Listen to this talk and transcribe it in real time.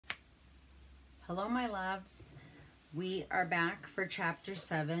Hello, my loves. We are back for Chapter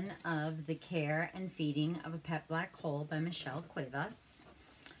 7 of The Care and Feeding of a Pet Black Hole by Michelle Cuevas.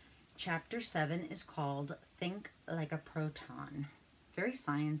 Chapter 7 is called Think Like a Proton. Very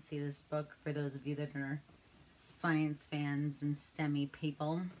sciencey, this book, for those of you that are science fans and STEMmy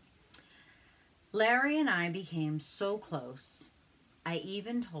people. Larry and I became so close, I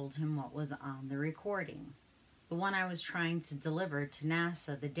even told him what was on the recording. The one I was trying to deliver to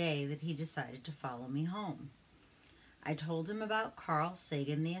NASA the day that he decided to follow me home. I told him about Carl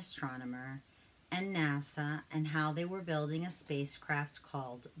Sagan, the astronomer, and NASA and how they were building a spacecraft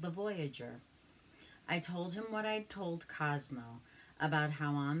called the Voyager. I told him what I'd told Cosmo about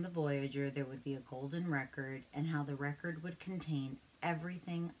how on the Voyager there would be a golden record and how the record would contain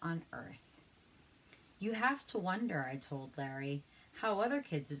everything on Earth. You have to wonder, I told Larry, how other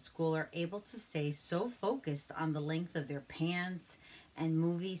kids at school are able to stay so focused on the length of their pants and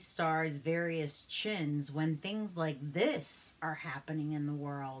movie stars' various chins when things like this are happening in the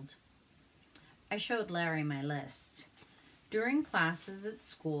world. I showed Larry my list. During classes at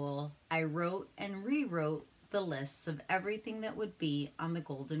school, I wrote and rewrote the lists of everything that would be on the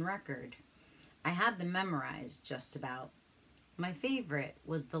golden record. I had them memorized just about. My favorite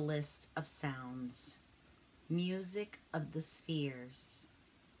was the list of sounds. Music of the spheres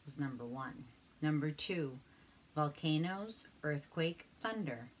was number 1. Number 2, volcanoes, earthquake,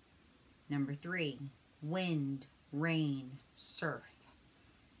 thunder. Number 3, wind, rain, surf.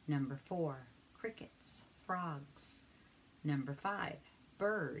 Number 4, crickets, frogs. Number 5,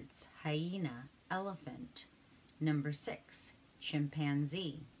 birds, hyena, elephant. Number 6,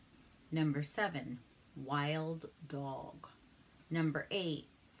 chimpanzee. Number 7, wild dog. Number 8,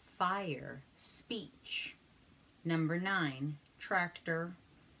 fire, speech. Number 9, tractor.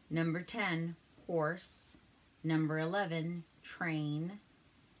 Number 10, horse. Number 11, train.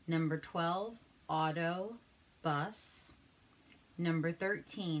 Number 12, auto, bus. Number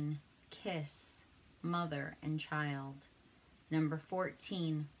 13, kiss, mother and child. Number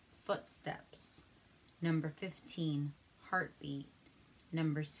 14, footsteps. Number 15, heartbeat.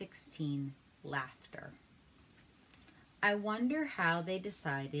 Number 16, laughter. I wonder how they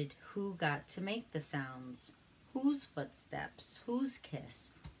decided who got to make the sounds. Whose footsteps, whose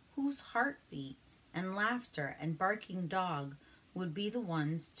kiss, whose heartbeat and laughter and barking dog would be the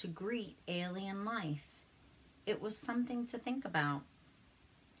ones to greet alien life. It was something to think about.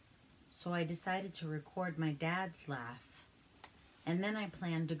 So I decided to record my dad's laugh. And then I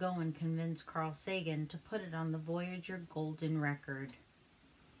planned to go and convince Carl Sagan to put it on the Voyager Golden Record.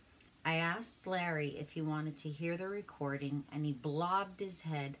 I asked Larry if he wanted to hear the recording, and he blobbed his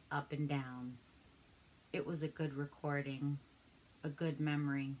head up and down. It was a good recording, a good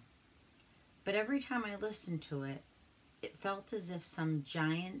memory. But every time I listened to it, it felt as if some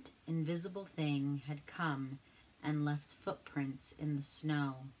giant, invisible thing had come and left footprints in the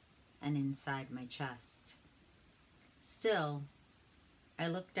snow and inside my chest. Still, I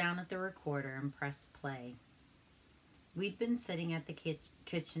looked down at the recorder and pressed play. We'd been sitting at the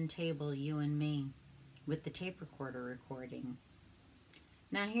kitchen table, you and me, with the tape recorder recording.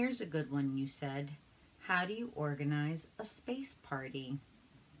 Now here's a good one, you said. How do you organize a space party?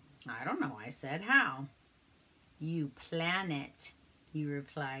 I don't know, I said. How? You plan it, you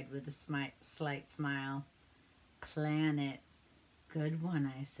replied with a slight smile. Plan it. Good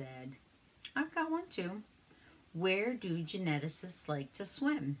one, I said. I've got one too. Where do geneticists like to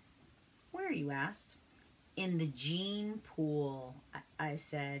swim? Where, you asked? In the gene pool, I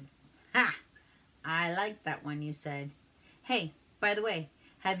said. Ha! I like that one, you said. Hey, by the way,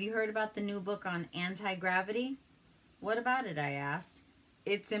 have you heard about the new book on anti-gravity? What about it, I asked.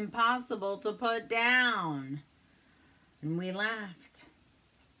 It's impossible to put down. And we laughed.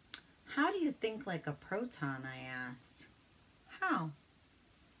 How do you think like a proton, I asked. How?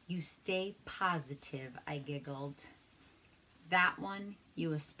 You stay positive, I giggled. That one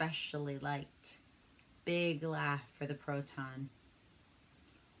you especially liked. Big laugh for the proton.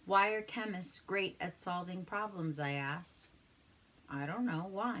 Why are chemists great at solving problems, I asked. I don't know,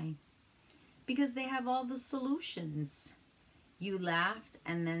 why? Because they have all the solutions. You laughed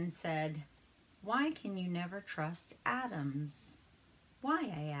and then said, why can you never trust atoms? Why,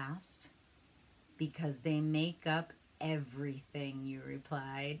 I asked. Because they make up everything, you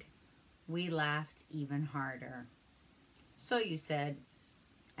replied. We laughed even harder. So you said,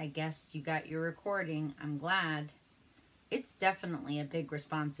 I guess you got your recording. I'm glad. It's definitely a big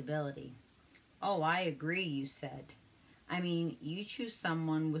responsibility. Oh, I agree, you said. I mean, you choose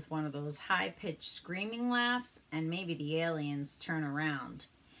someone with one of those high-pitched screaming laughs and maybe the aliens turn around.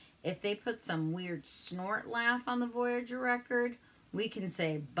 If they put some weird snort laugh on the Voyager record, We can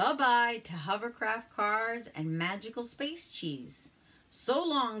say bye-bye to hovercraft cars and magical space cheese. So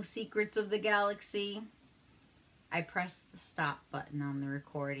long, secrets of the galaxy. I pressed the stop button on the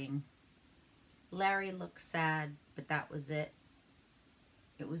recording. Larry looked sad, but that was it.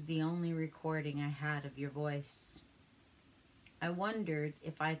 It was the only recording I had of your voice. I wondered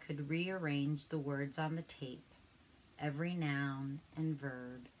if I could rearrange the words on the tape, every noun and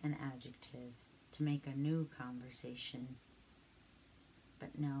verb and adjective, to make a new conversation.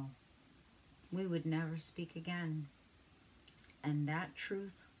 But no, we would never speak again. And that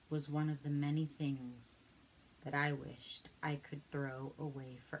truth was one of the many things that I wished I could throw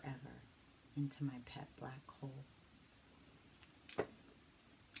away forever into my pet black hole.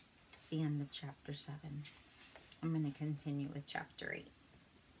 It's the end of chapter 7. I'm going to continue with chapter 8.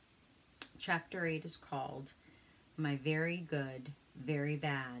 Chapter 8 is called My Very Good, Very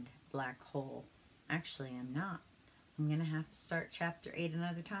Bad Black Hole. Actually, I'm not. I'm going to have to start chapter 8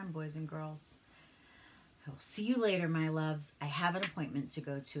 another time, boys and girls. I will see you later, my loves. I have an appointment to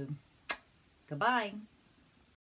go to. Goodbye.